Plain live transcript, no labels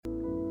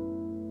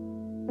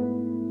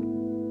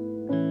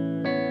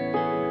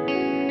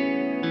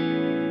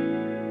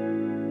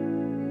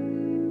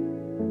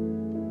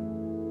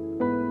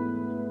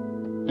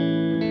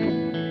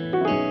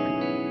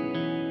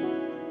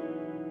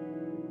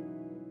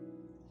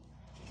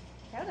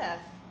Kia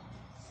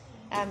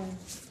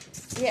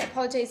ora.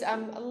 Apologies,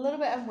 I'm a little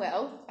bit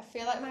unwell. I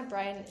feel like my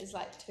brain is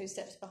like 2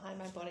 steps behind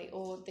my body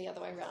or the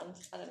other way around.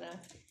 I don't know.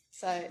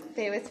 So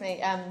bear with me.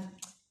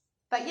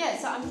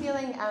 So I'm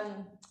feeling,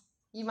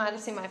 you might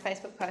have seen my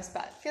Facebook post,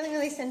 but feeling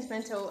really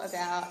sentimental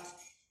about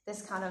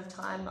this kind of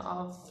time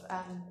of,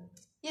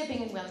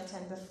 being in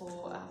Wellington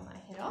before I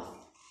head off.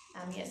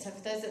 So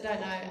for those that don't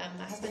know,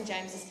 my husband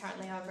James is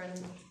currently over in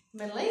the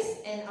Middle East,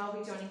 and I'll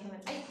be joining him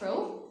in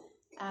April.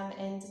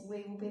 And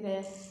we will be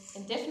there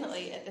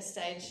indefinitely at this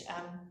stage.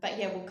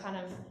 We'll kind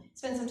of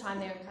spend some time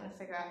there and kind of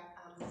figure out,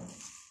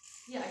 God's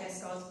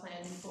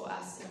plan for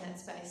us in that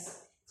space.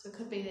 So we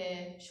could be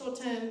there short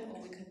term,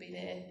 or we could be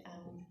there a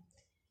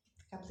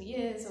couple of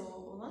years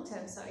or long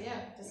term. So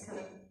just kind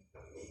of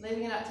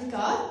leaving it up to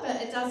God.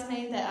 But it does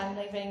mean that I'm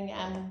leaving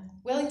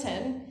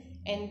Wellington,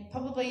 and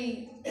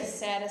probably the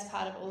saddest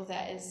part of all of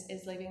that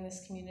is leaving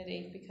this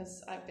community,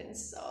 because I've been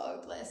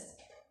so blessed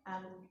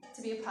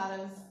to be a part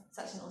of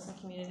such an awesome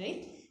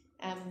community.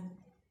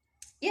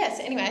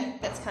 So anyway,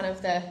 that's kind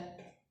of the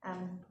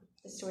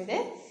story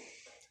there.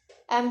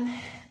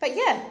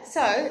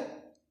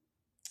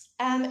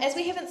 As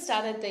we haven't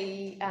started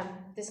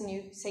this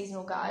new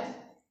seasonal guide,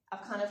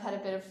 I've kind of had a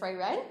bit of free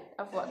rein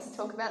of what to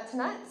talk about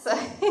tonight. So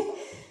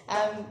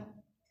I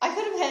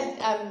could have had,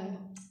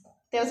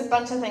 there was a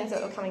bunch of things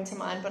that were coming to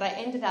mind, but I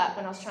ended up,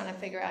 when I was trying to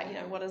figure out,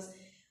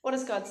 what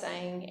is God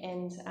saying,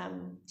 and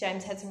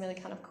James had some really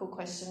kind of cool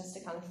questions to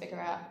kind of figure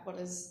out what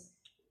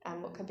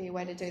could be a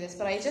way to do this.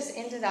 But I just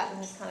ended up in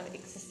this kind of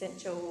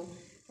existential,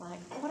 like,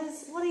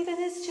 what even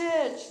is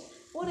church?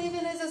 What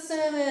even is a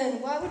sermon?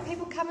 Why would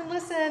people come and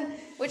listen?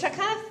 Which I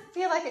kind of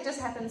feel like it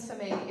just happens for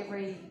me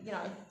every,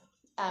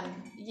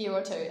 year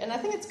or two. And I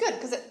think it's good,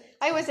 because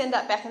I always end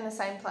up back in the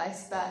same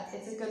place, but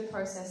it's a good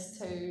process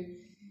to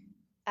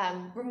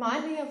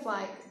remind me of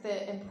like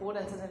the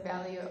importance and the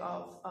value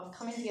of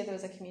coming together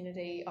as a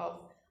community,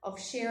 of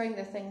sharing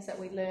the things that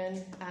we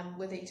learn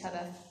with each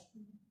other.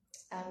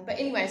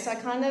 So I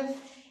kind of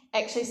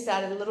actually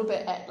started a little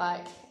bit at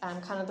like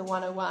kind of the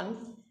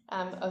 101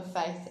 of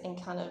faith, and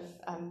kind of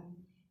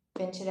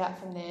ventured out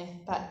from there.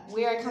 But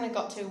where I kind of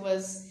got to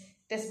was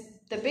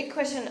the big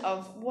question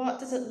of what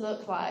does it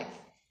look like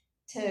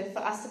for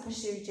us to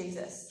pursue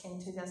Jesus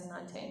in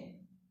 2019?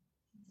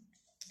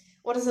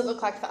 What does it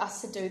look like for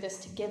us to do this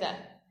together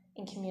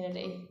in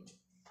community?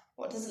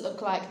 What does it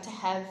look like to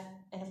have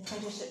an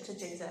apprenticeship to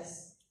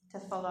Jesus, to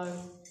follow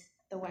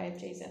the way of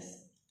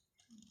Jesus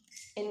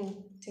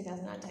in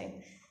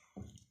 2019?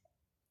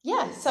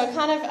 So I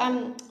kind of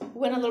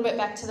went a little bit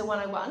back to the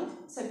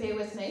 101, so bear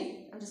with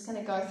me. I'm just going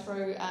to go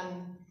through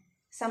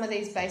some of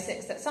these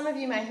basics that some of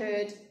you may have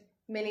heard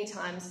many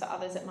times. For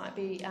others it might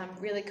be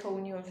really cool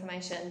new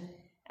information,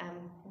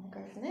 and we'll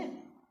go from there.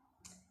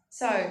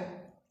 So,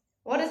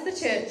 what is the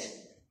church?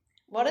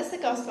 What is the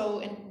gospel?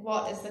 And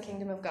what is the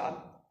kingdom of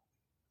God?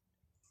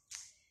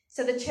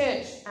 So the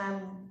church,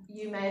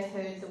 you may have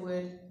heard the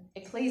word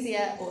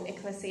ecclesia or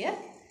ecclesia.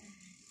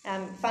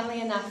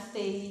 Funnily enough,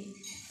 the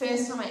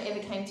first time I ever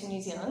came to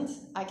New Zealand,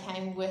 I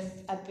came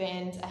with a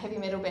heavy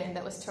metal band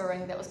that was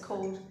touring, that was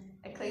called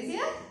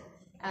Ecclesia.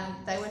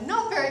 They were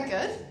not very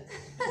good,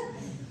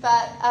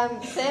 but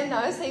Sam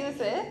knows, he was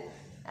there.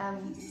 I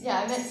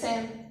met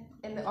Sam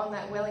on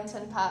that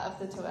Wellington part of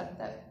the tour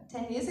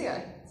 10 years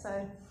ago.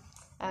 So,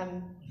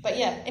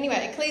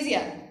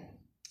 ecclesia.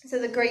 So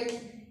the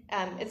Greek,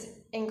 it's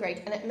in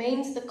Greek, and it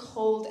means the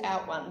called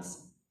out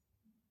ones.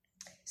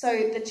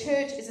 So the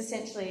church is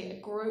essentially a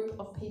group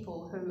of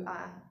people who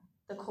are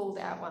the called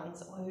out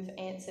ones, or who've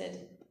answered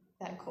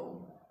that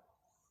call.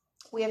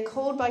 We are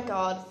called by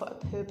God for a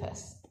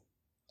purpose.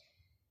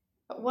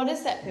 But what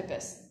is that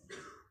purpose?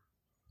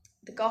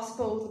 The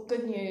gospel, the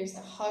good news,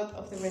 the hope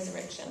of the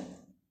resurrection.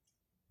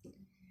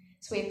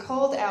 So we are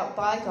called out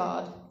by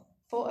God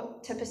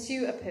to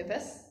pursue a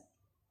purpose,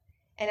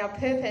 and our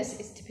purpose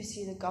is to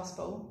pursue the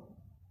gospel,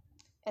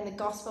 and the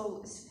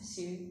gospel is to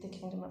pursue the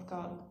kingdom of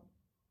God.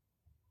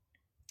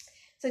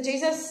 So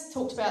Jesus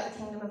talked about the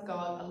kingdom of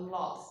God a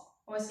lot.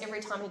 Almost every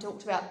time he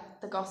talked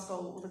about the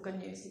gospel or the good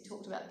news, he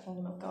talked about the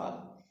kingdom of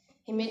God.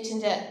 He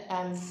mentioned it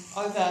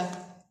over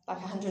like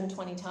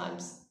 120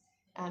 times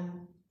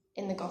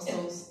in the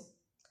Gospels.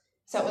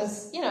 So it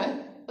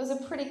was a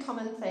pretty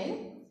common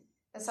theme.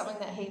 It's something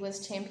that he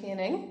was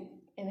championing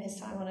in his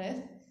time on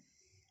earth.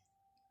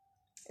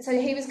 So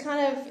he was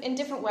kind of, in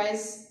different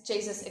ways,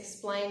 Jesus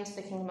explained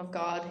the kingdom of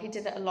God. He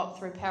did it a lot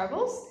through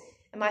parables.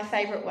 And my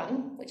favourite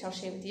one, which I'll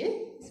share with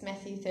you, is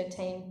Matthew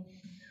 13.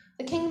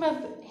 The kingdom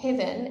of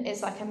heaven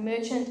is like a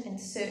merchant in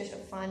search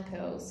of fine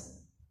pearls,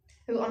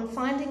 who on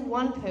finding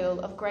one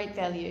pearl of great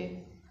value,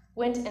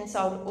 went and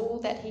sold all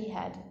that he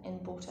had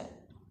and bought it.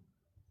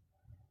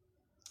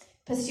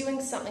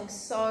 Pursuing something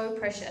so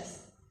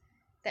precious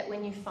that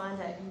when you find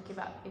it, you give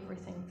up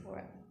everything for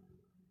it.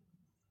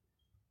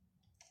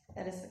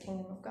 That is the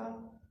kingdom of God.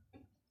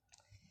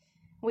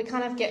 We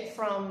kind of get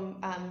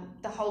from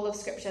the whole of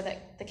Scripture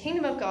that the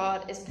kingdom of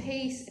God is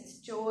peace, it's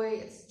joy,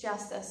 it's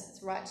justice,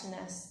 it's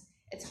righteousness,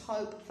 it's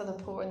hope for the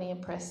poor and the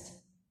oppressed.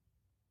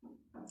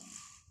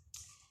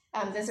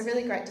 There's a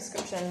really great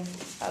description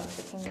of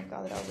the kingdom of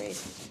God that I'll read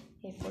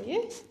here for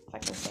you, if I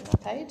can see my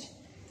page.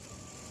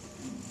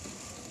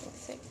 Let's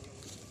see.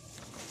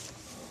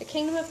 The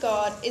kingdom of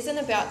God isn't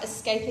about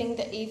escaping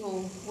the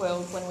evil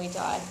world when we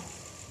die,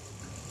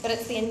 but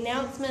it's the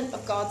announcement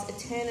of God's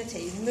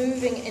eternity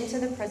moving into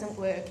the present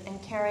work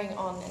and carrying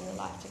on in the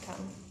life to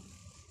come.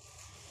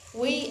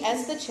 We,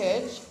 as the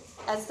church,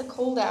 as the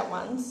called out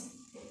ones,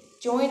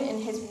 join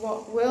in his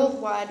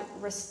worldwide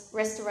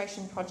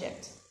restoration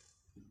project.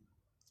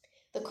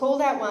 The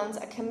called out ones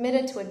are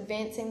committed to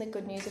advancing the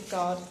good news of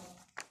God,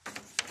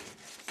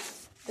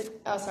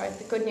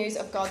 the good news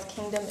of God's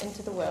kingdom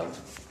into the world.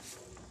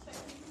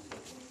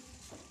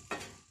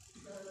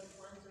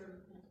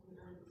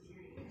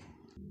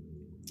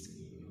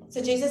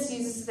 So Jesus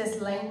uses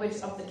this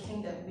language of the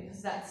kingdom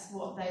because that's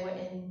what they were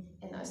in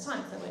those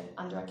times. They were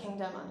under a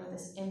kingdom, under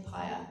this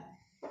empire.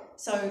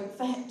 So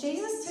for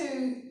Jesus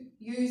to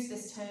use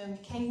this term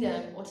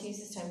kingdom or to use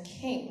this term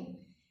king,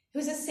 he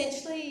was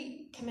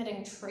essentially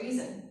committing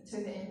treason to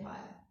the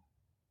empire.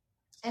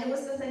 And it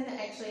was the thing that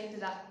actually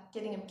ended up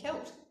getting him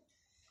killed.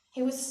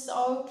 He was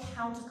so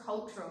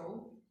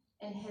countercultural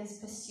in his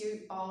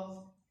pursuit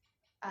of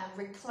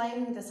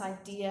reclaiming this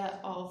idea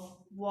of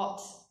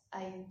what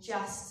a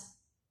just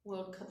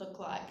world could look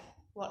like,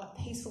 what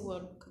a peaceful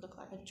world could look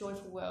like, a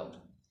joyful world,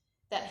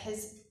 that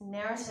his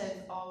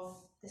narrative of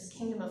this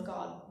kingdom of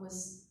God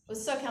was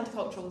so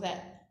countercultural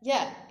that,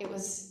 it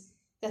was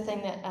the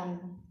thing that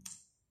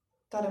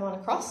got him on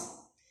a cross.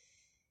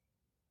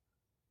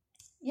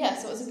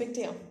 So it was a big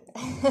deal.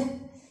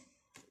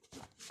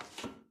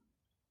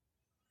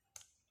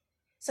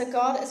 So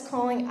God is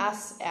calling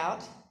us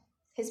out,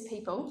 his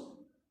people,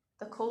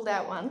 the called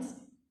out ones,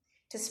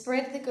 to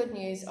spread the good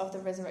news of the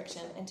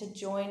resurrection and to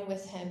join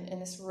with him in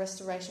this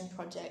restoration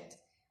project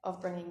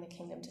of bringing the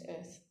kingdom to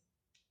earth.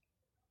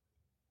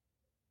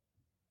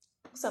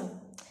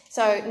 Awesome.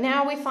 So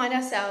now we find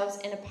ourselves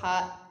in a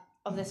part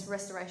of this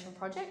restoration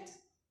project.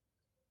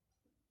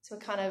 So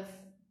we're kind of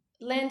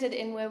landed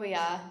in where we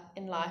are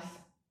in life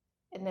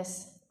in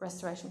this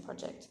restoration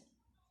project.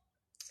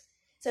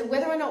 So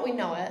whether or not we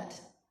know it,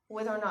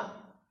 whether or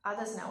not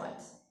others know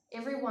it,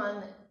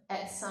 everyone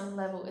at some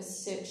level is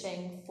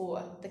searching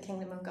for the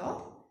kingdom of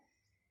God,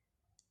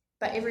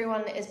 but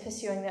everyone is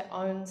pursuing their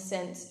own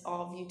sense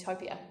of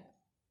utopia.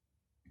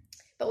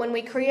 But when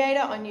we create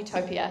our own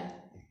utopia,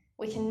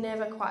 we can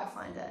never quite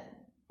find it.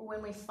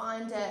 When we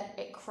find it,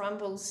 it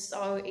crumbles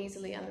so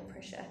easily under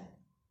pressure.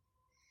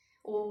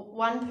 Or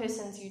one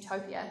person's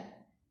utopia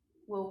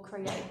will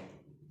create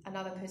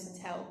another person's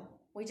hell.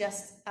 We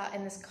just are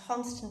in this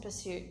constant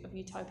pursuit of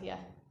utopia.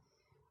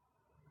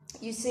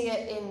 You see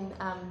it in,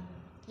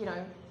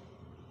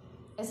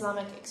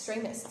 Islamic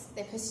extremists.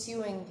 They're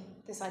pursuing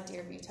this idea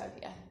of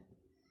utopia.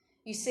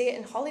 You see it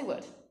in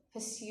Hollywood,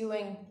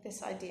 pursuing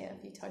this idea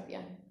of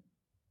utopia.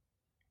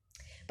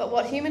 But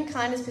what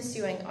humankind is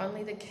pursuing,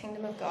 only the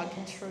kingdom of God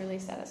can truly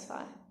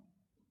satisfy.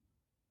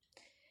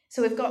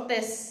 So we've got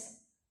this,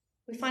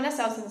 we find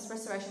ourselves in this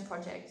restoration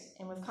project,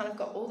 and we've kind of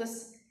got all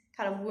this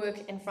kind of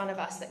work in front of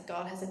us that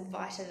God has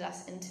invited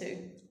us into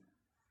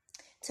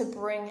to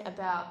bring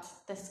about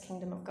this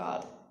kingdom of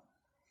God.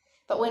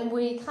 But when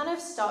we kind of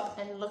stop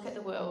and look at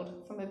the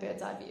world from a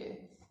bird's eye view,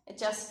 it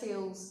just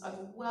feels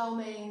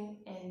overwhelming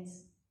and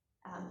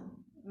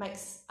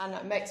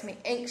makes me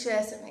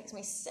anxious, it makes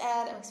me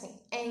sad, it makes me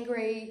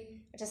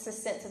angry, just a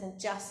sense of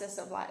injustice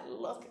of like,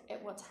 look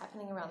at what's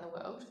happening around the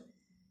world.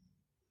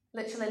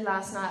 Literally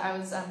last night I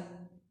was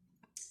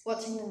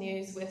watching the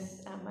news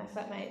with my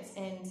flatmates,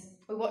 and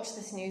we watched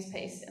this news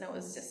piece, and it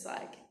was just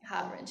like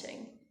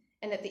heart-wrenching.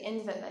 And at the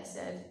end of it they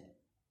said,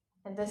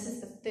 and this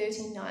is the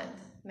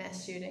 39th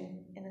mass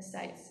shooting in the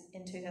States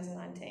in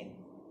 2019.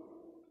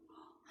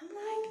 I'm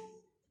like,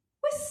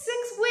 we're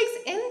 6 weeks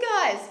in,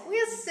 guys. We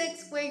are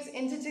 6 weeks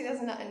into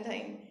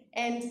 2019,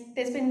 and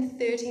there's been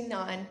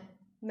 39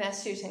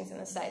 mass shootings in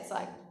the States.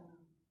 Like,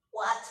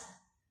 what?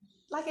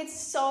 Like, it's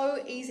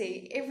so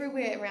easy.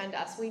 Everywhere around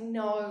us, we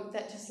know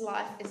that just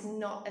life is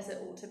not as it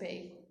ought to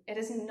be. It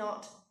is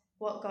not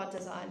what God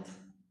designed.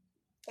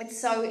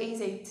 It's so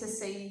easy to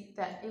see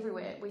that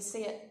everywhere. We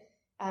see it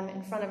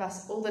in front of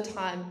us all the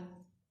time.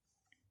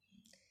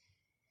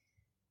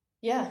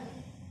 Yeah,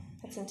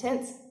 it's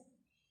intense.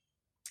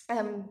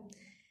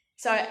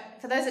 So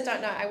for those that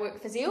don't know, I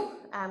work for Zeal.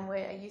 We're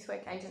a youth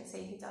work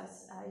agency who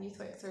does youth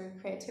work through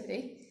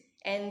creativity.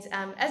 And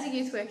as a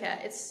youth worker,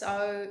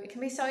 it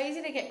can be so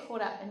easy to get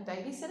caught up in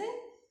babysitting.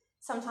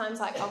 Sometimes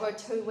I'll go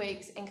 2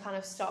 weeks and kind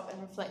of stop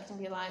and reflect and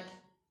be like,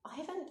 I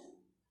haven't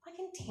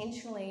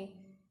intentionally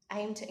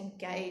aimed to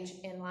engage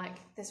in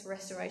this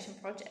restoration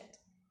project.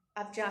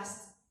 I've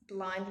just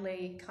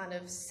blindly kind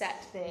of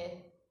sat there,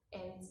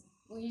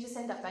 and you just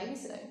end up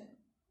babysitting.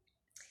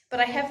 But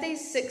I have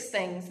these 6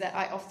 things that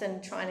I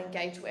often try and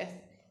engage with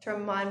to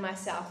remind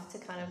myself to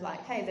kind of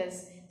hey,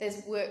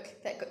 there's work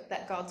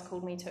that God's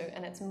called me to,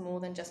 and it's more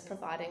than just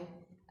providing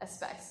a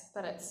space,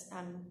 but it's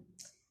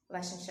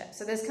relationship.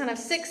 So there's kind of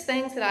 6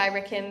 things that I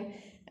reckon,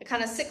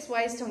 kind of 6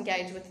 ways to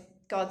engage with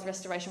God's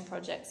restoration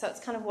project. So it's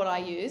kind of what I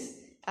use.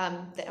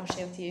 that I'll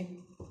share with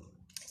you.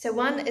 So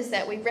one is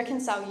that we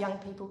reconcile young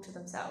people to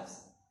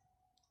themselves.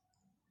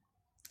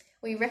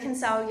 We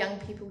reconcile young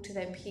people to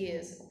their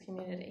peers or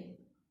community.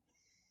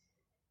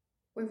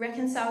 We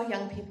reconcile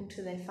young people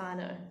to their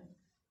whānau.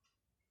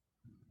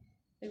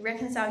 We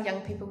reconcile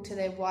young people to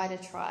their wider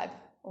tribe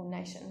or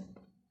nation.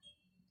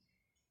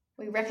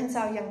 We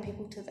reconcile young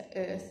people to the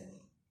earth.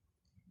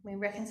 We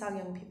reconcile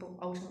young people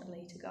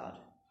ultimately to God.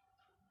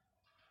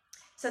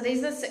 So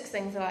these are the 6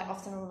 things that I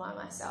often remind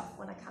myself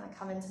when I kind of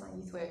come into my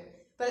youth work.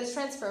 But it's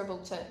transferable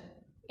to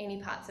any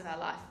parts of our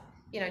life.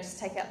 Just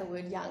take out the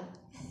word young.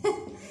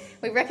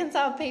 We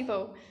reconcile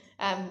people.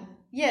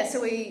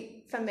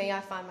 For me,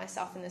 I find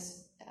myself in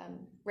this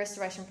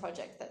restoration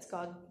project that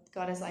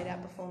God has laid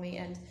out before me.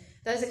 And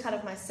those are kind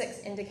of my 6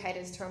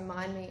 indicators to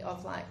remind me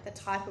of like the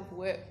type of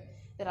work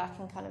that I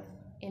can kind of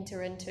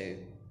enter into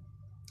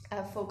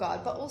for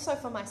God, but also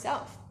for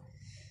myself.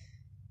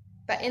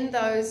 But in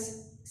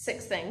those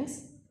 6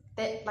 things,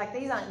 that like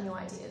these aren't new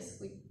ideas.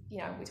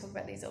 We talk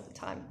about these all the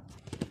time.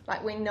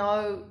 Like we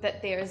know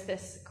that there is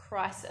this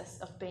crisis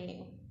of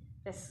being,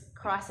 this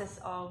crisis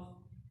of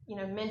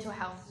mental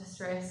health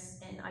distress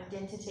and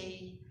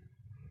identity.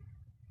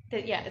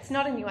 That it's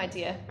not a new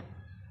idea,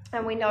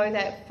 and we know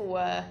that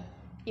for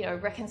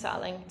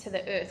reconciling to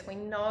the earth, we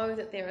know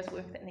that there is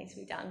work that needs to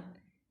be done.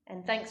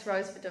 And thanks,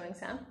 Rose, for doing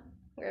so,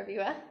 wherever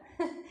you are.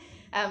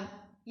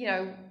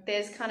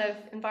 There's kind of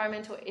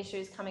environmental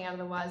issues coming out of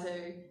the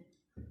wazoo,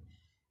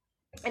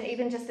 and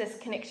even just this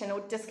connection or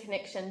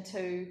disconnection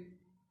to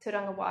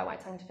Tūranga Wai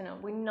Waitangi Te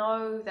Whenua. We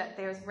know that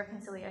there is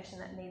reconciliation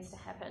that needs to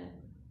happen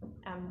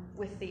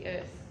with the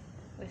earth,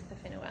 with the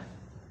whenua.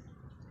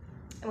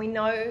 And we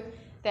know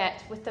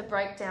that with the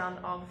breakdown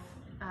of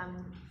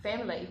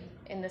family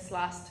in this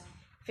last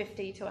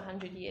 50 to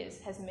 100 years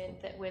has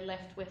meant that we're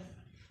left with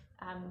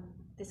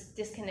this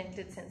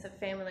disconnected sense of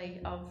family,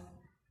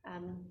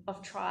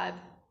 of tribe,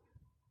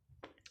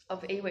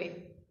 of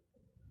iwi.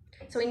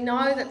 So we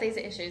know that these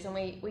are issues, and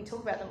we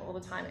talk about them all the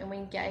time, and we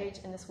engage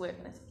in this work,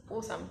 and it's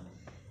awesome.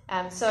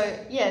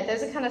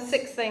 Those are kind of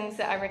 6 things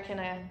that I reckon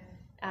are,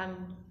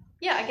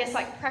 I guess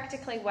like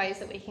practically ways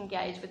that we can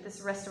engage with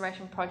this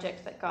restoration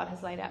project that God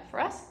has laid out for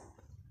us.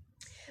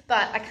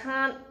 But I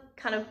can't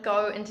kind of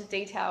go into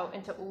detail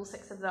into all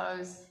 6 of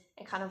those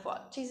and kind of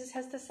what Jesus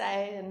has to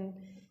say and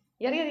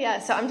yada yada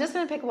yada. So I'm just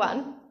going to pick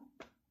one.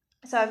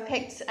 So I've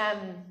picked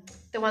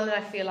the one that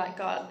I feel like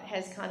God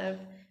has kind of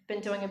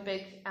been doing a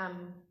big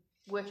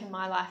work in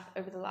my life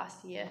over the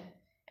last year.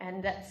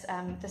 And that's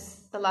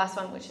the last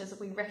one, which is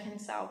we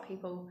reconcile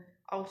people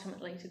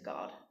ultimately to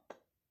God.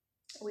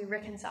 We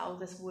reconcile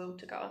this world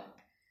to God.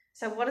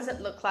 So what does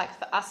it look like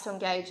for us to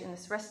engage in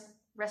this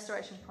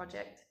restoration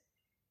project?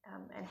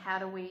 And how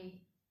do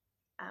we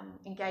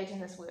engage in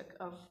this work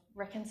of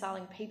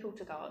reconciling people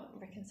to God,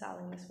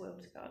 reconciling this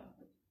world to God?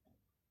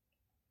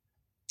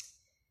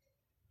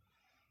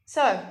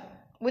 So,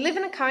 we live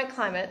in a current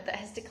climate that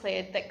has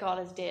declared that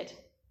God is dead.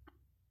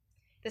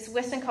 This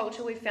Western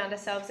culture we found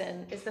ourselves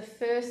in is the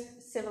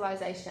first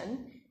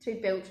civilization to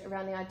be built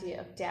around the idea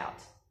of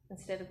doubt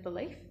instead of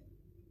belief.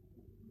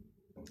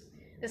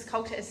 This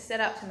culture is set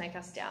up to make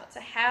us doubt. So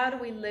how do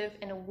we live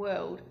in a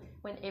world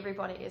when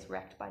everybody is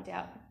racked by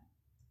doubt?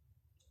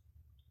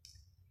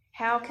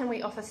 How can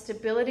we offer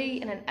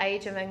stability in an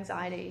age of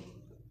anxiety?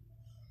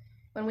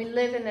 When we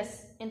live in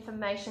this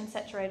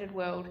information-saturated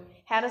world,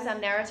 how does our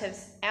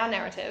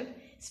narrative,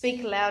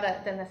 speak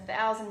louder than the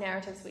 1,000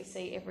 narratives we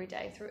see every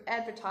day through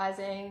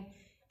advertising,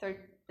 through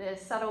the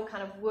subtle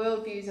kind of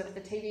worldviews of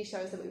the TV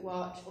shows that we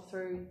watch, or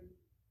through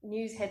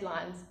news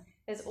headlines?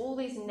 There's all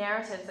these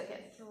narratives that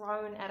get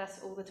thrown at us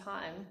all the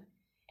time,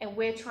 and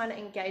we're trying to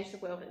engage the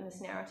world in this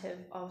narrative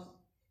of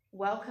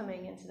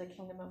welcoming into the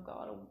kingdom of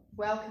God, or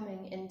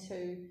welcoming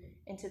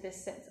into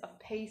this sense of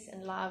peace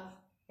and love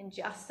and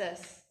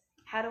justice.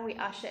 How do we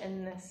usher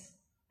in this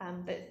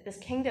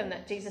kingdom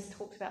that Jesus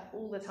talked about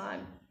all the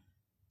time,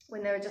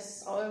 when there are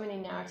just so many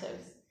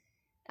narratives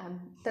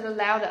that are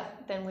louder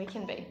than we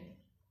can be?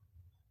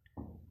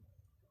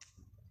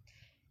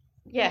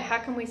 How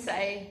can we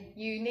say,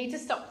 you need to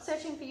stop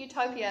searching for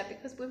utopia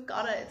because we've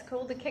got it, it's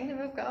called the kingdom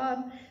of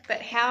God?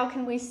 But how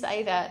can we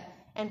say that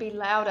and be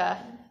louder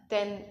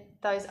than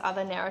those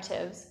other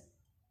narratives?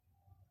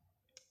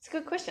 It's a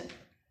good question.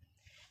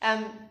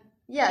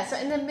 So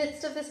in the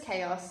midst of this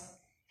chaos,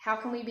 how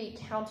can we be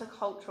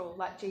countercultural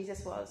like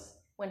Jesus was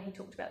when he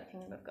talked about the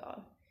kingdom of God?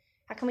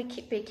 How can we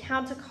be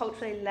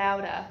counterculturally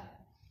louder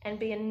and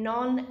be a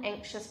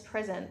non-anxious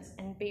presence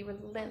and be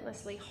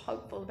relentlessly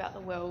hopeful about the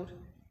world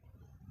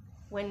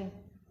when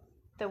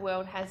the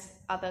world has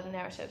other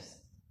narratives?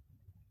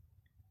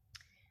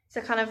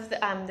 So kind of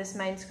this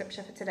main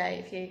scripture for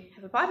today, if you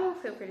have a Bible,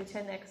 feel free to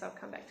turn there because I'll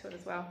come back to it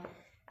as well.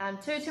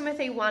 2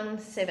 Timothy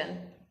 1:7.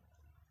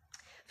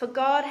 For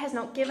God has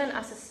not given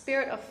us a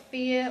spirit of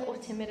fear or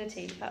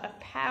timidity, but of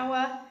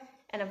power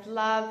and of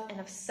love and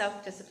of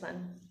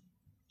self-discipline.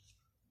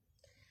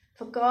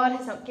 For God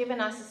has not given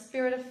us a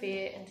spirit of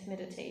fear and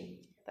timidity,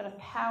 but of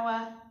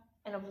power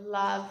and of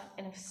love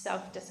and of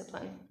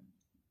self-discipline.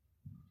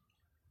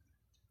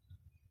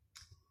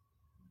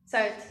 So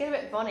to get a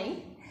bit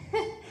bonny,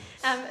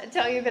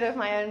 tell you a bit of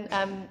my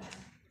own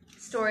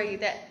story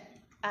that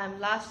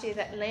last year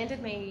that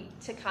landed me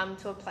to come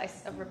to a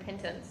place of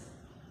repentance.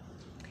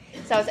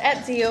 So I was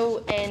at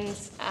Zeal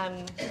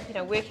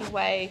and working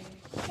away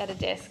at a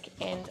desk,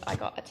 and I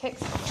got a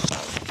text on my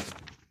phone.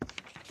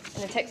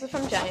 And the text was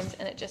from James,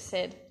 and it just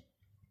said,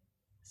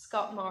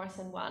 Scott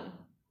Morrison won.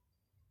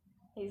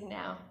 He's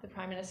now the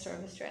Prime Minister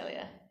of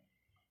Australia.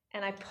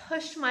 And I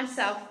pushed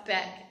myself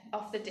back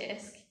off the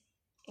desk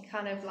and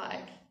kind of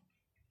like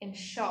in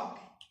shock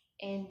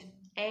and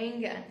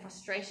anger and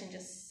frustration,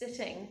 just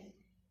sitting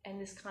in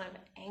this kind of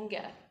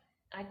anger.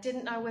 I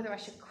didn't know whether I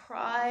should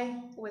cry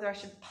or whether I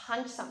should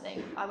punch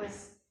something. I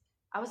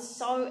was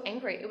so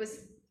angry.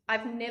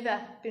 I've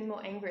never been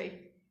more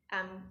angry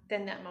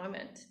than that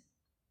moment.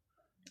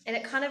 And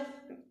it kind of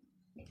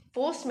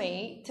forced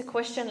me to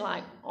question,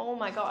 like, oh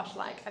my gosh,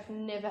 like I've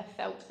never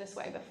felt this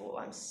way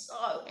before. I'm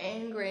so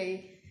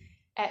angry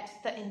at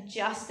the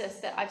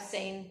injustice that I've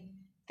seen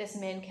this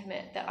man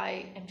commit, that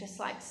I am just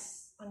like,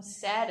 I'm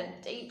saddened,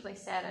 deeply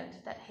saddened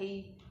that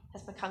he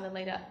has become the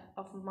leader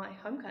of my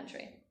home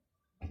country.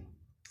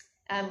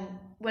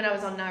 When I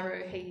was on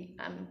Nauru, he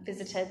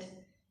visited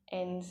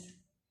and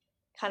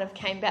kind of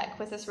came back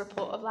with this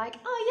report of like,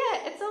 oh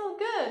yeah, it's all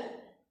good.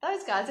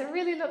 Those guys are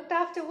really looked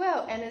after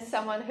well. And as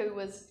someone who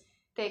was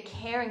there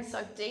caring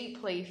so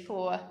deeply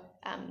for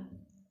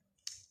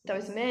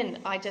those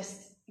men, I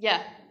just,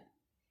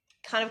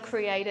 kind of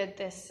created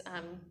this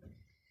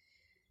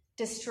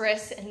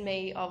distress in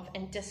me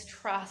and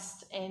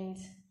distrust and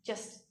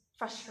just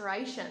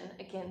frustration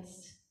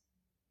against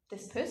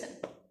this person,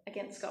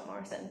 against Scott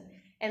Morrison.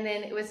 And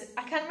then it was,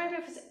 I can't remember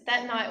if it was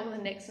that night or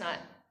the next night,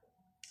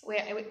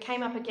 where it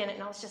came up again,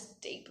 and I was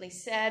just deeply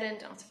saddened,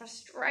 and I was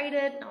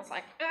frustrated, and I was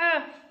like,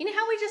 you know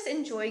how we just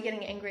enjoy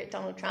getting angry at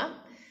Donald Trump?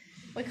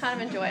 We kind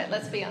of enjoy it,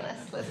 let's be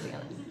honest.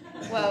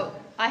 Well,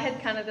 I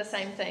had kind of the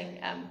same thing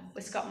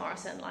with Scott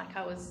Morrison. Like,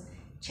 I was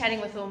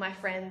chatting with all my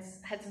friends,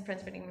 had some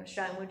friends living in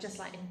Australia, and we were just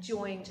like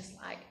enjoying, just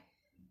like,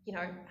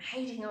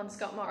 hating on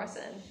Scott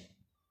Morrison.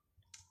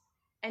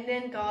 And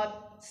then God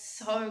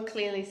so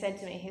clearly said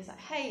to me, he was like,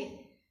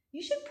 hey,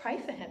 you should pray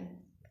for him.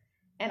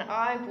 And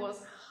I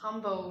was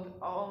humbled.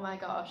 Oh my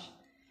gosh.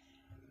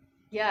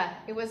 Yeah,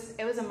 it was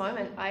a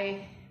moment.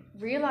 I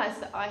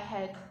realized that I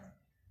had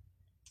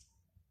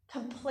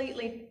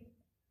completely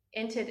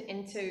entered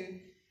into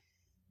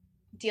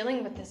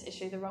dealing with this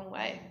issue the wrong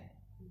way.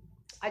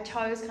 I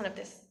chose kind of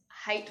this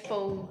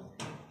hateful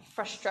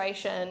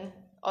frustration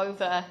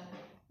over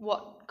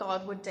what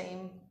God would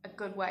deem a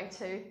good way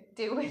to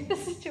deal with the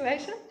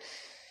situation.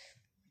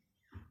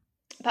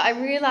 But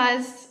I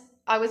realized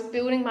I was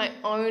building my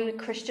own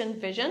Christian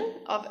vision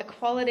of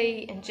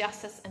equality and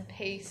justice and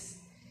peace.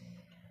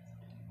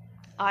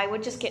 I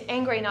would just get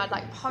angry, and I'd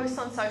like post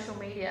on social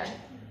media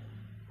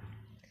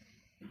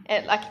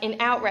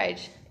in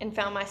outrage, and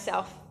found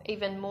myself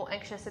even more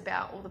anxious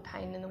about all the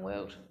pain in the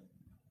world.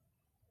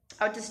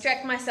 I would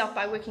distract myself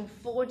by working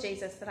for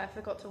Jesus, but I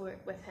forgot to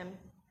work with him.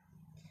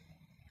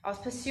 I was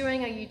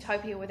pursuing a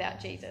utopia without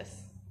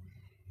Jesus.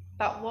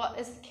 But what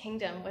is the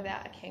kingdom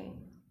without a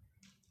king?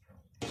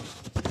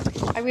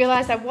 I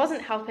realized I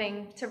wasn't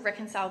helping to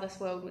reconcile this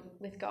world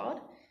with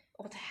God,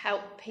 or to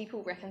help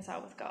people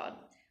reconcile with God.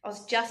 I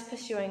was just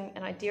pursuing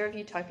an idea of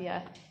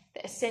utopia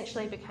that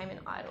essentially became an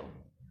idol.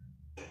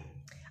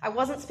 I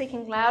wasn't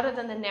speaking louder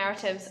than the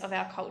narratives of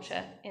our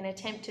culture in an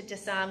attempt to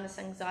disarm this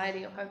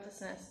anxiety or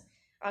hopelessness.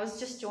 I was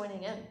just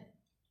joining in.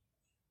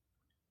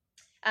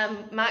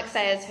 Mark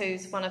Sayers,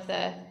 who's one of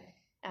the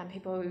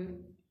people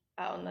who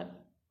are on the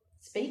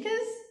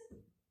speakers,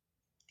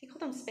 do you call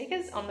them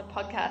speakers, on the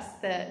podcast,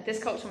 the This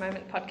Culture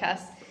Moment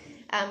podcast,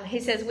 he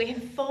says, we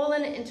have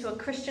fallen into a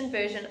Christian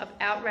version of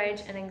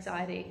outrage and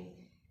anxiety,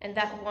 and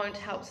that won't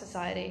help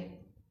society.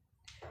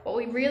 What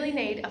we really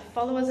need are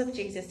followers of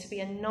Jesus to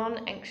be a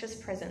non-anxious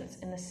presence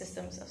in the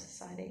systems of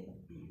society.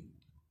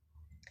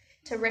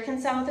 To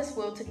reconcile this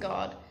world to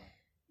God,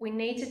 we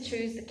need to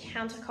choose the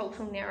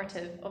countercultural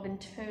narrative of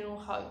internal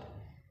hope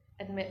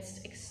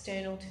amidst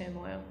external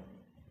turmoil.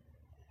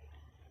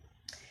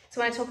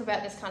 So when I talk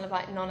about this kind of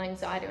like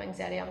non-anxiety or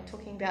anxiety, I'm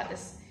talking about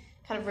this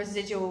kind of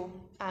residual,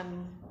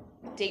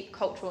 deep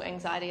cultural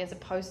anxiety, as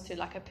opposed to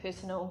like a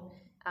personal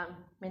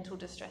mental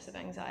distress of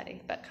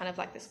anxiety, but kind of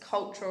like this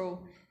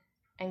cultural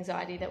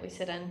anxiety that we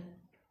sit in.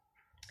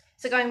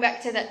 So going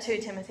back to that 2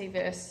 Timothy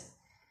verse,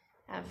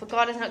 for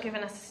God has not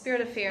given us a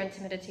spirit of fear and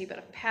timidity, but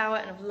of power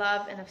and of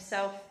love and of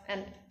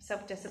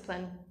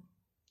self-discipline.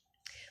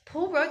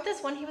 Paul wrote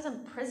this when he was in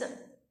prison.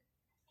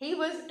 He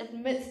was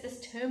amidst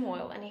this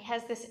turmoil, and he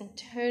has this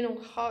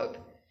internal hope.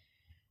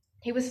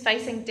 He was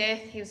facing death,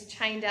 he was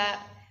chained up,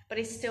 but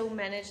he still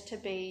managed to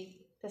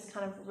be this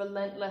kind of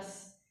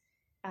relentless,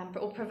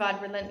 or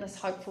provide relentless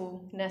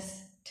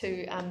hopefulness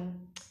to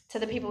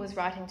the people he's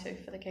writing to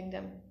for the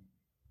kingdom.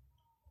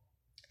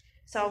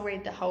 So I'll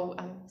read the whole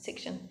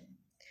section.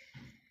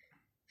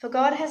 For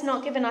God has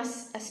not given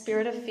us a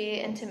spirit of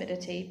fear and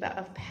timidity, but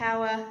of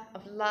power,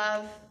 of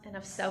love, and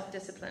of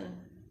self-discipline.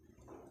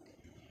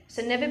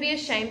 So never be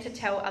ashamed to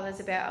tell others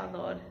about our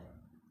Lord.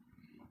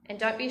 And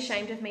don't be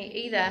ashamed of me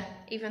either,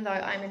 even though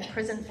I'm in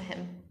prison for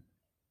him.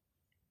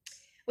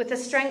 With the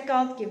strength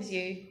God gives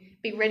you,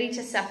 be ready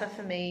to suffer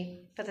for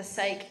me for the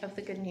sake of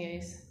the good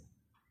news.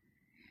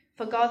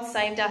 For God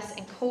saved us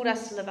and called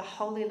us to live a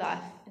holy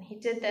life, and he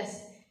did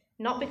this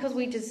not because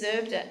we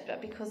deserved it,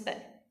 but because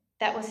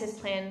that was his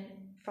plan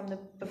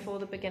before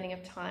the beginning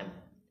of time,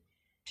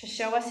 to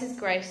show us his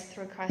grace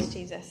through Christ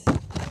Jesus.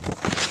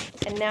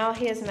 And now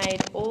he has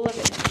made all of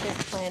his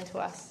plan to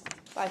us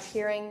by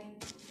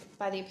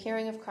the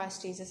appearing of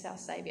Christ Jesus our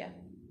Saviour.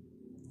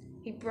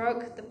 He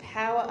broke the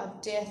power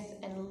of death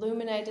and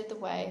illuminated the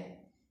way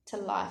to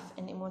life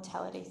and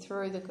immortality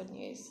through the good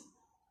news.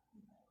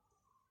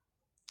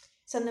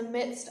 So in the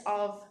midst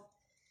of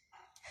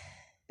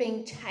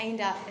being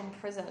chained up in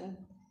prison,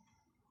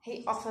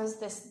 he offers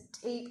this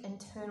deep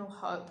internal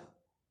hope.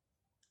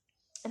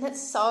 And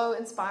it's so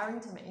inspiring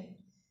to me.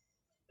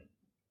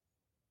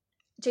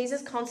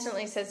 Jesus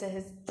constantly says to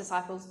his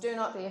disciples, do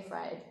not be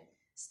afraid.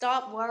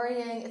 Stop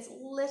worrying. It's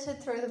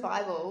littered through the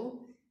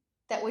Bible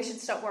that we should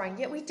stop worrying.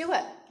 Yet we do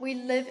it. We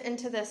live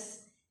into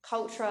this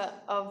culture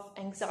of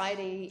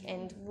anxiety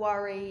and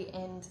worry,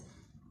 and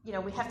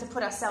we have to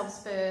put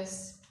ourselves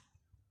first.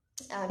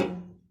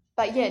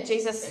 But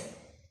Jesus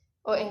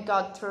and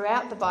God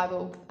throughout the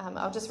Bible,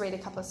 I'll just read a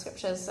couple of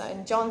scriptures. So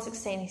in John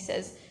 16 he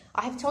says,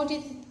 I have told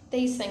you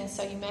these things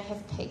so you may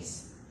have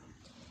peace.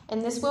 In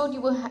this world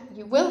you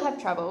will have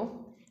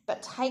trouble,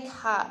 but take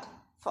heart,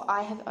 for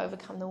I have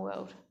overcome the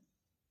world.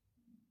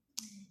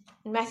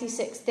 In Matthew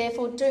 6,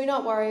 therefore do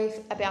not worry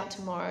about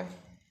tomorrow,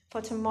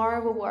 for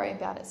tomorrow will worry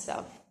about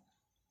itself.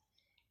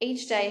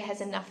 Each day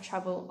has enough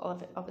trouble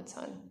of its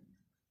own.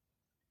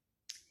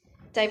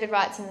 David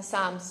writes in the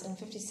Psalms in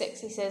 56,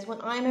 he says,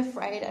 when I am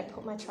afraid, I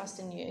put my trust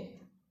in you.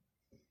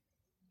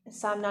 In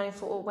Psalm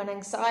 94, when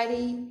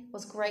anxiety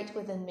was great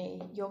within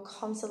me, your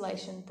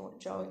consolation brought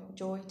joy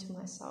to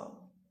my soul.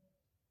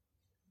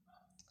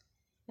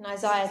 In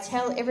Isaiah,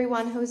 tell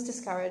everyone who is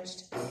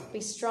discouraged,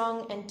 be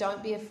strong and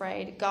don't be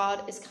afraid.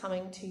 God is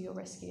coming to your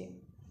rescue.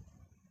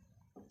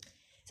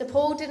 So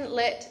Paul didn't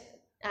let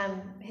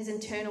his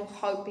internal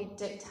hope be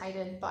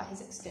dictated by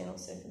his external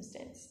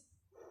circumstance.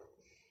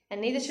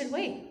 And neither should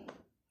we.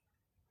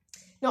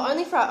 Not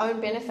only for our own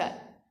benefit,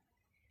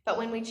 but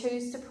when we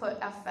choose to put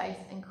our faith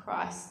in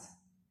Christ,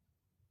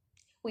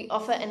 we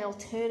offer an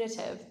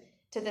alternative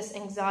to this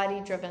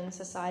anxiety-driven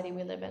society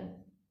we live in.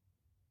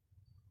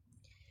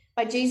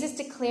 By Jesus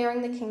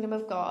declaring the kingdom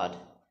of God,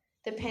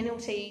 the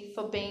penalty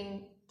for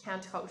being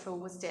countercultural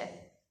was death.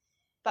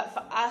 But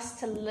for us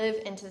to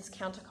live into this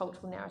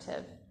countercultural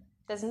narrative,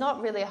 there's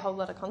not really a whole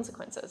lot of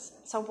consequences.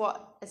 So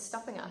what is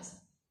stopping us?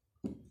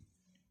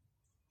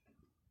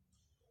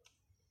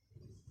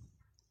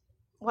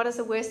 What is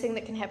the worst thing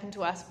that can happen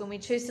to us when we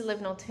choose to live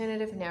an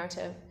alternative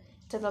narrative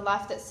to the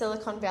life that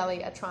Silicon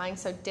Valley are trying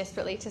so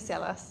desperately to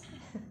sell us?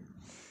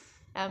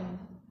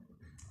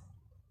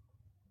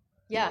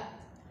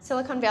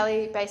 Silicon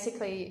Valley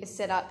basically is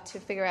set up to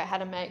figure out how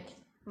to make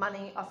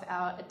money off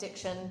our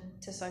addiction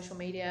to social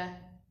media.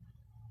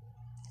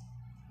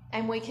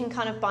 And we can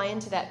kind of buy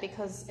into that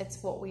because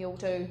it's what we all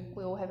do.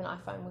 We all have an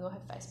iPhone, we all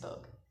have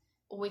Facebook.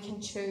 Or we can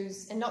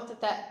choose, and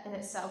not that in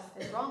itself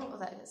is wrong or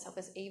that in itself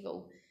is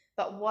evil,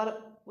 but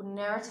what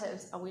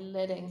narratives are we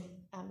letting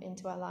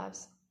into our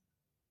lives?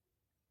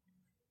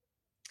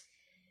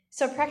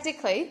 So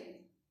practically,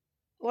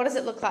 what does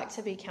it look like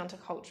to be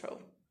countercultural?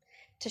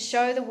 To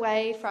show the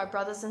way for our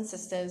brothers and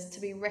sisters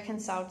to be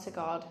reconciled to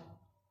God?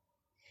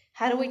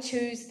 How do we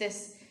choose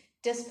this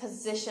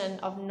disposition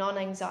of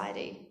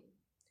non-anxiety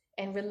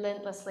and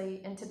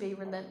to be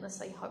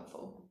relentlessly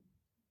hopeful?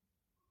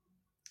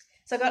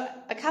 So I've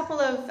got a couple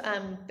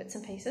of bits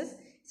and pieces.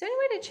 Is there any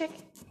way to check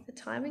the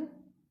timing?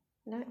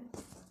 No?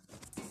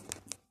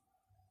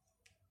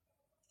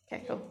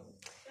 Okay, cool.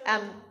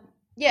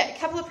 A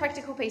couple of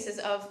practical pieces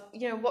of,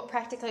 what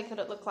practically could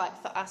it look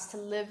like for us to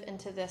live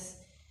into this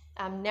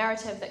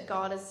narrative that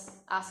God is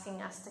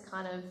asking us to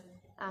kind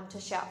of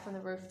to shout from the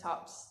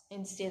rooftops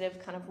instead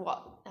of kind of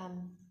what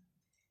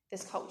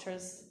this culture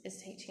is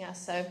teaching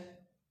us.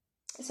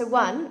 So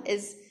one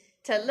is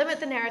to limit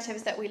the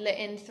narratives that we let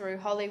in through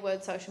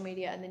Hollywood, social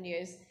media, and the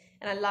news.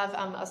 And I love,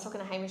 I was talking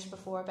to Hamish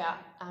before about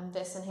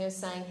this, and he was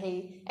saying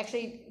he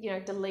actually,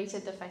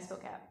 deleted the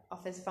Facebook app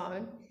off his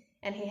phone.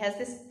 And he has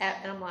this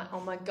app, and I'm like, oh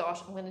my gosh,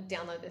 I'm going to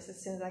download this as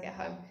soon as I get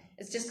home.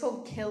 It's just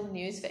called Kill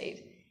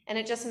Newsfeed. And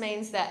it just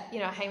means that,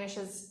 Hamish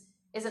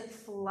isn't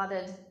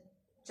flooded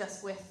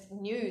just with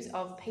news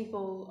of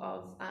people,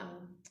 of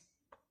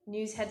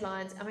news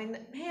headlines. I mean,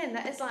 man,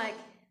 that is like,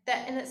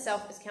 that in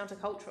itself is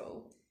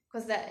countercultural,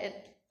 because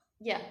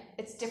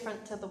it's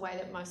different to the way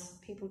that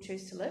most people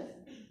choose to live.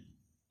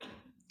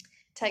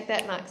 Take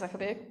that, Mark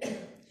Zuckerberg.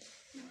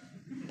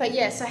 But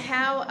so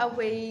how are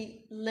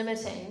we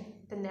limiting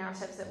the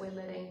narratives that we're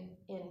letting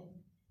in?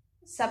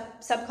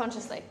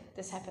 Subconsciously,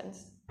 this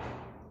happens.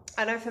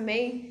 I know for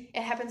me,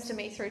 it happens to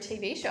me through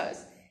TV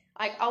shows.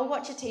 I'll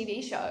watch a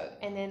TV show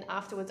and then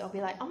afterwards I'll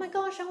be like, oh my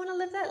gosh, I want to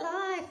live that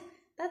life.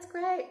 That's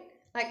great.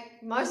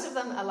 Like, most of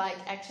them are like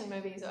action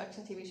movies or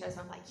action TV shows,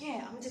 and I'm like,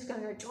 yeah, I'm just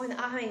going to go join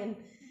the army and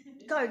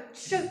go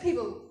shoot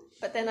people.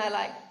 But then I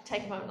like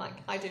take a moment, like,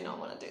 I do not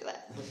want to do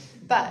that.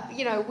 But,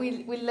 you know,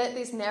 we let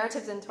these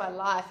narratives into our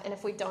life, and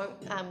if we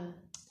don't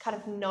kind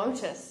of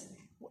notice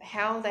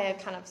how they are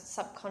kind of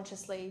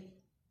subconsciously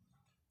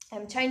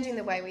changing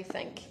the way we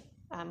think,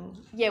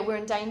 we're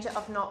in danger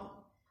of not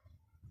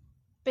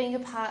being a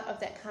part of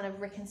that kind of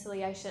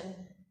reconciliation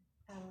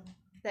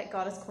that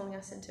God is calling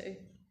us into.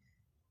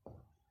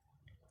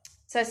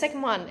 So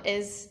second one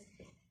is,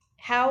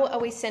 how are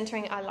we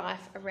centering our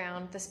life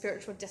around the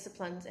spiritual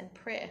disciplines and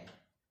prayer?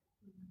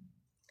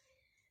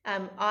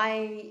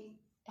 I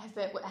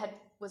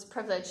was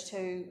privileged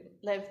to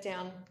live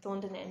down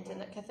Thorndon End in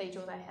the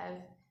cathedral. They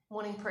have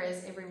morning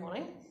prayers every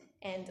morning,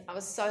 and I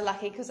was so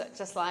lucky because it's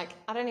just like,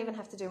 I don't even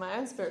have to do my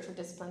own spiritual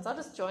disciplines. I'll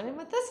just join in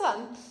with this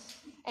one.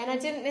 And I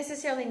didn't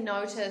necessarily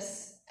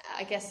notice,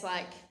 I guess,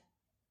 like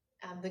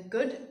the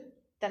good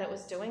that it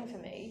was doing for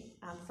me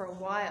for a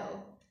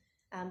while.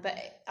 But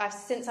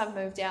since I've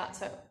moved out,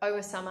 so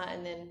over summer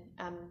and then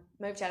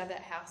moved out of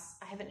that house,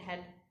 I haven't had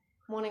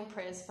morning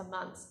prayers for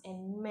months,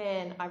 and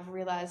man, I've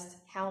realised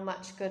how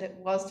much good it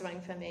was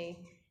doing for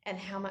me and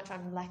how much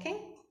I'm lacking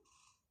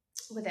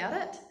without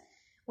it.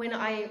 When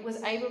I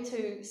was able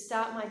to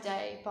start my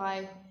day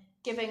by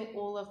giving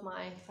all of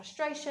my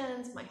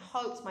frustrations, my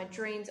hopes, my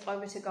dreams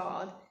over to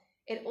God,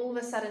 it all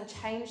of a sudden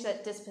changed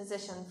that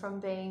disposition from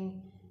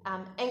being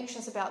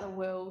anxious about the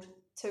world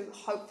to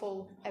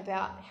hopeful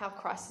about how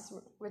Christ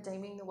is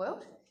redeeming the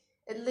world.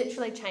 It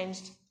literally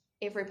changed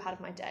every part of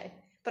my day.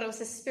 But it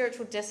was a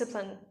spiritual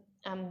discipline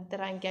that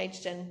I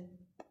engaged in,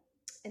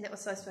 and that was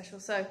so special.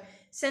 So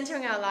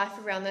centering our life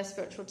around those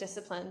spiritual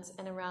disciplines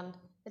and around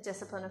the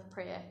discipline of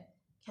prayer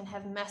can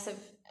have massive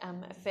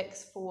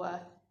effects for,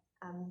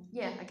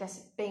 I guess,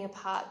 being a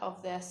part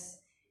of this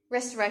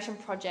restoration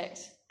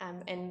project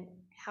and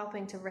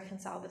helping to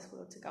reconcile this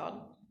world to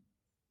God.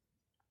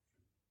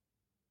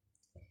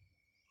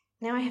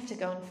 Now I have to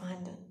go and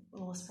find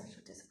more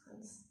spiritual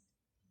disciplines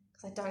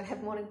because I don't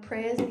have morning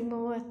prayers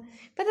anymore,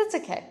 but that's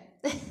okay.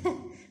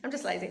 I'm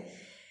just lazy.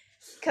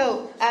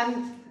 Cool.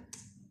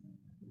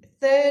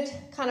 Third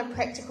kind of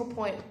practical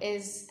point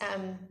is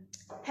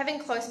having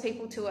close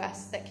people to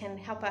us that can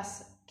help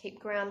us keep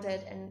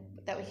grounded and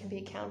that we can be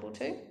accountable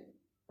to.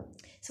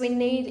 So we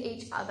need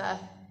each other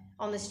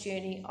on this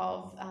journey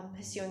of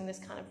pursuing this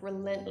kind of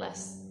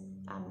relentless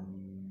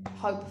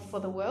hope for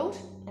the world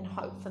and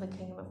hope for the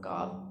kingdom of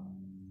God.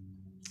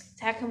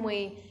 So how can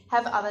we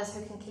have others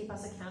who can keep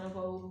us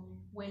accountable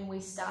when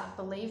we start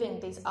believing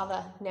these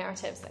other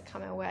narratives that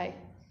come our way?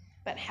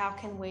 But how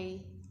can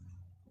we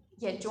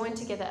join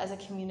together as a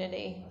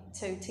community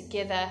to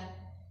together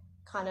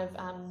kind of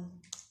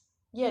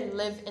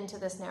live into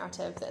this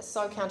narrative that's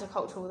so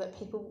countercultural that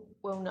people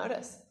will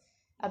notice?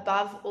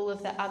 Above all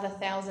of the other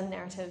 1,000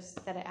 narratives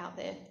that are out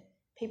there,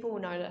 people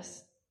will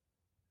notice.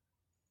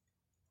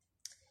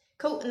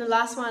 Cool. And the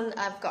last one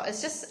I've got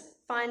is just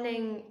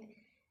finding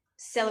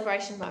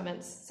celebration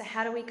moments. So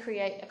how do we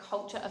create a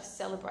culture of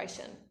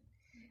celebration?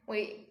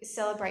 We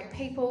celebrate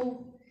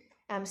people,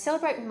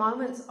 celebrate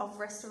moments of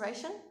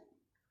restoration,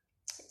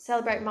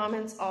 celebrate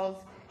moments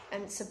of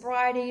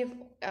sobriety,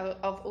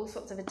 of all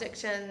sorts of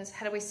addictions.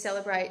 How do we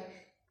celebrate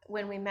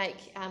when we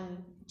make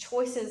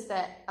choices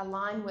that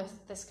align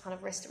with this kind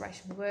of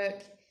restoration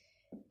work?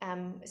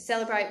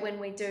 Celebrate when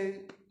we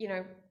do,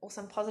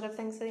 awesome positive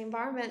things for the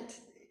environment.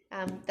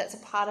 That's a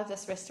part of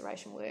this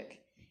restoration work.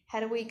 How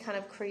do we kind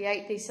of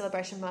create these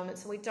celebration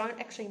moments so we don't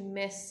actually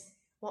miss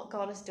what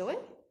God is doing?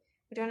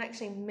 We don't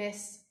actually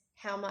miss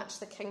how much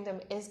the kingdom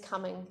is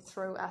coming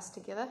through us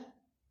together.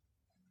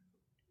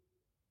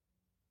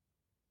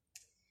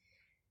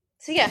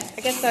 So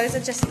I guess those are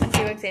just a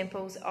few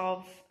examples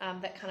of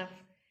that kind of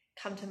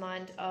come to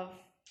mind of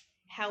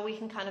how we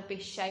can kind of be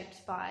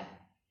shaped by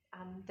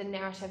the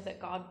narrative that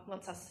God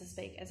wants us to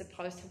speak, as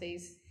opposed to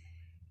these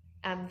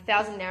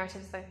 1,000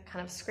 narratives that are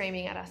kind of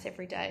screaming at us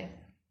every day.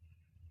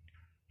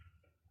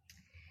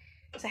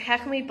 So how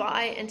can we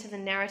buy into the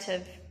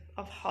narrative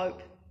of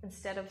hope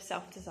instead of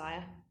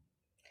self-desire?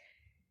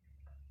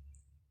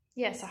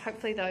 So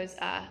hopefully those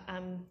are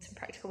some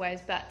practical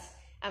ways, but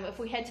if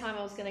we had time,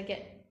 I was going to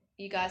get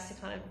you guys to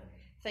kind of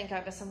think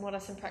over what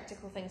are some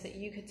practical things that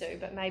you could do.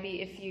 But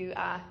maybe if you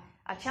are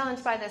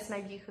challenged by this,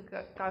 maybe you could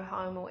go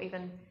home, or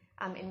even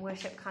in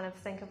worship, kind of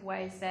think of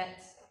ways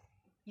that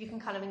you can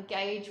kind of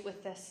engage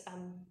with this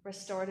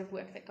restorative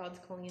work that God's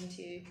calling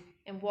into you,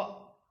 and what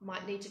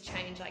might need to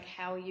change, like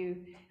how are you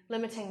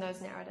limiting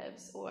those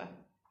narratives, or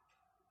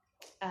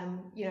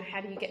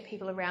how do you get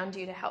people around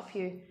you to help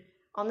you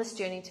on this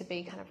journey to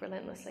be kind of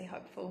relentlessly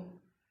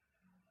hopeful.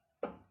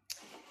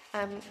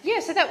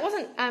 So that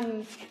wasn't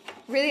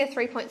really a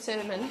 3-point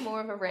sermon,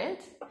 more of a rant.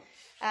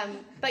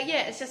 But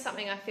it's just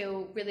something I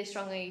feel really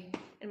strongly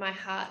in my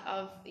heart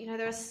of,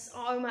 there is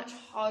so much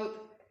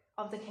hope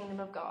of the kingdom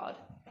of God.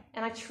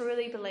 And I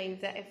truly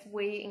believe that if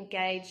we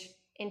engage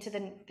into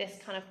this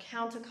kind of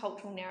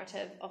countercultural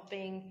narrative of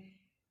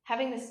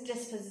having this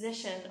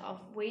disposition of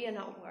we are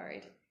not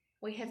worried,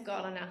 we have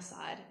God on our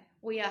side,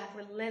 we are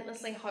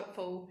relentlessly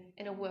hopeful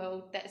in a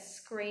world that's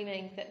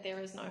screaming that there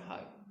is no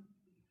hope.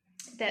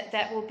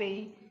 That will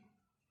be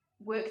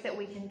work that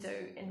we can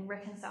do in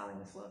reconciling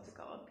this world to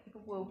God.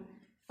 People will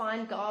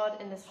find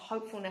God in this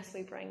hopefulness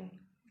we bring.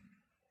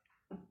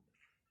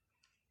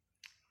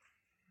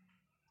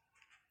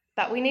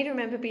 But we need to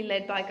remember to be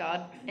led by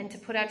God and to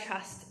put our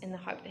trust in the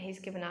hope that he's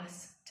given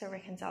us to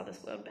reconcile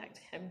this world back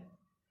to him.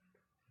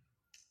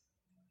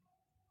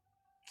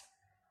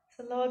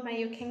 So Lord, may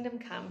your kingdom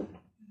come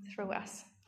through us.